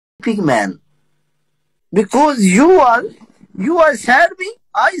big man. Because you are sad me,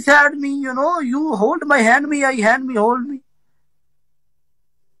 I sad me, you know, you hold my hand me, I hand me, hold me.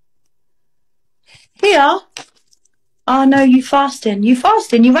 Here? Oh no, you fasting. You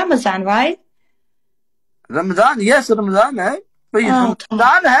fasting, you Ramazan, right? Ramzan, yes, Ramzan hai. Bhai, Oh,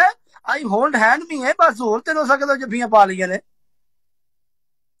 Ramzan hai, I hold hand me hai, bas ਹੋਰ ਤੇ no ਸਕਦਾ ਜੱਫੀਆਂ ਪਾ ਲਈਆਂ ਨੇ.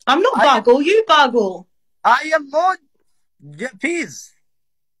 I'm not Bagel, you Bagel. I am no Jaffies.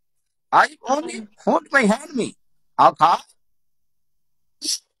 I only hold my hand me. Okay.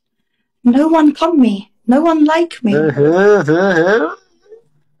 No one come me. No one like me.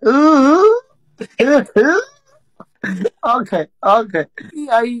 Okay, okay.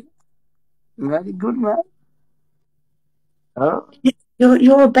 I very good man. Oh.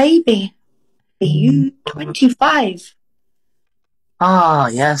 You're a baby. You 25. Ah,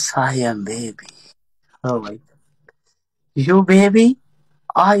 yes, I am baby. Oh my. You baby,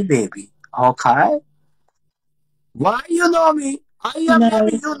 I baby. Okay. Why you know me? I am No.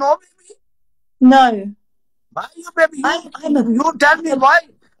 baby. You know baby. No. Why you baby? You tell me why?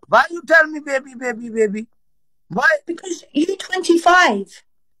 Why you tell me baby, baby, baby? Why? Because you 25.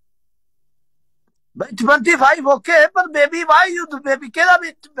 भाई 25 okay पर baby why you baby केड़ा भी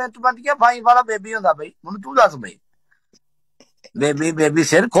 25 वाला baby होंदा भाई हुन तू दस भाई बेबी बेबी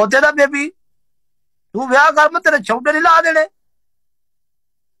सिर खोते दा बेबी तू ब्याह कर मैं तेरे छौड़े नहीं ला देने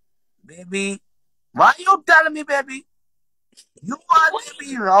baby why you tell me baby you are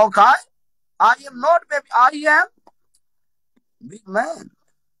baby okay I am not baby I am big man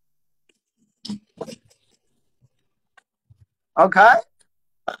okay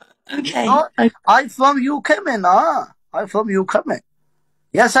Okay. No, I from UK man I from UK man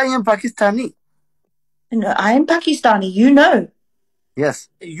yes I am Pakistani No, I am Pakistani, you know. yes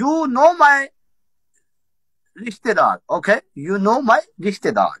you know my रिश्तेदार okay you know my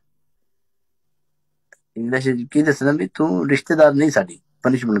रिश्तेदार English की दसना भी तू रिश्तेदार नहीं साडी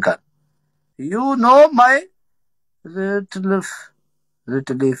punishment कर you know my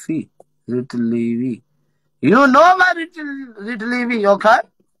रिटलीवी you know my रिटलीवी okay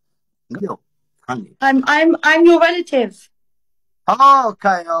go I'm your relative.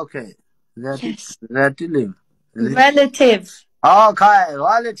 okay okay Yes. relative Relative. okay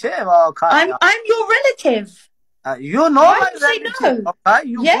relative okay I'm your relative. You know Why my you say relative no? okay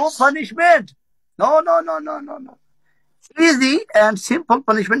you Yes. go punishment no easy and simple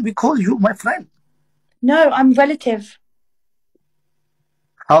punishment because you my friend No, I'm relative.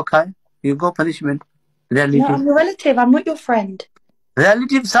 okay you go punishment No, relative I'm your relative. I'm not your friend.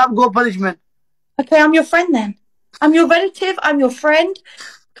 relative sab go punishment Okay, I'm your friend then. I'm your relative. I'm your friend.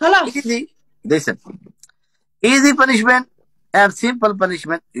 Khalas. easy listen easy punishment and simple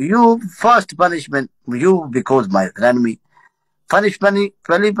punishment you first punishment you because my friend me punishment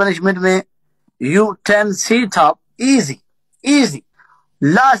पहली punishment में you 10 sit up easy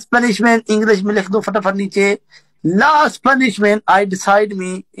last punishment English में लिख दो फटाफट नीचे last punishment I decide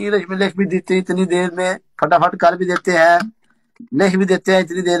me English में लिख भी देते हैं इतनी देर में फटाफट कर भी देते हैं लिख भी देते हैं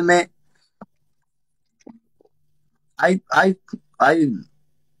इतनी देर में I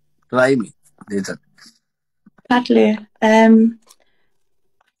try me listen Badly.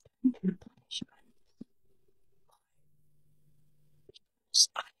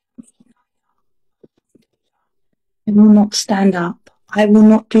 I will not stand up. I will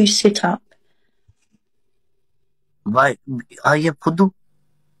not do sit up. why I have खुद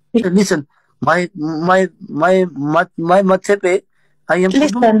listen my mathe पे I am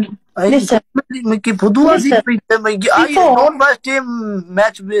Listen. कि फुदू आसी I don't waste time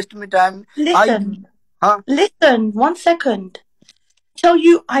match waste me time Listen. हाँ Listen. 1 second. Tell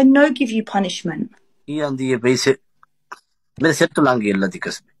you, I know give you punishment. ये आंधी है पैसे मेरे सिर तो लांगी अल्लाह दी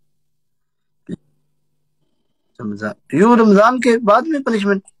कसम रमजान यू रमजान के बाद में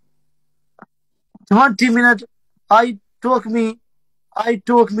punishment 20 minutes I talk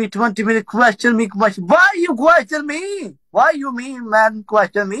me 20 minutes question me why you question me why you mean man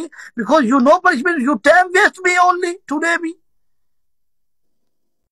question me because you know punishment you time waste me only today me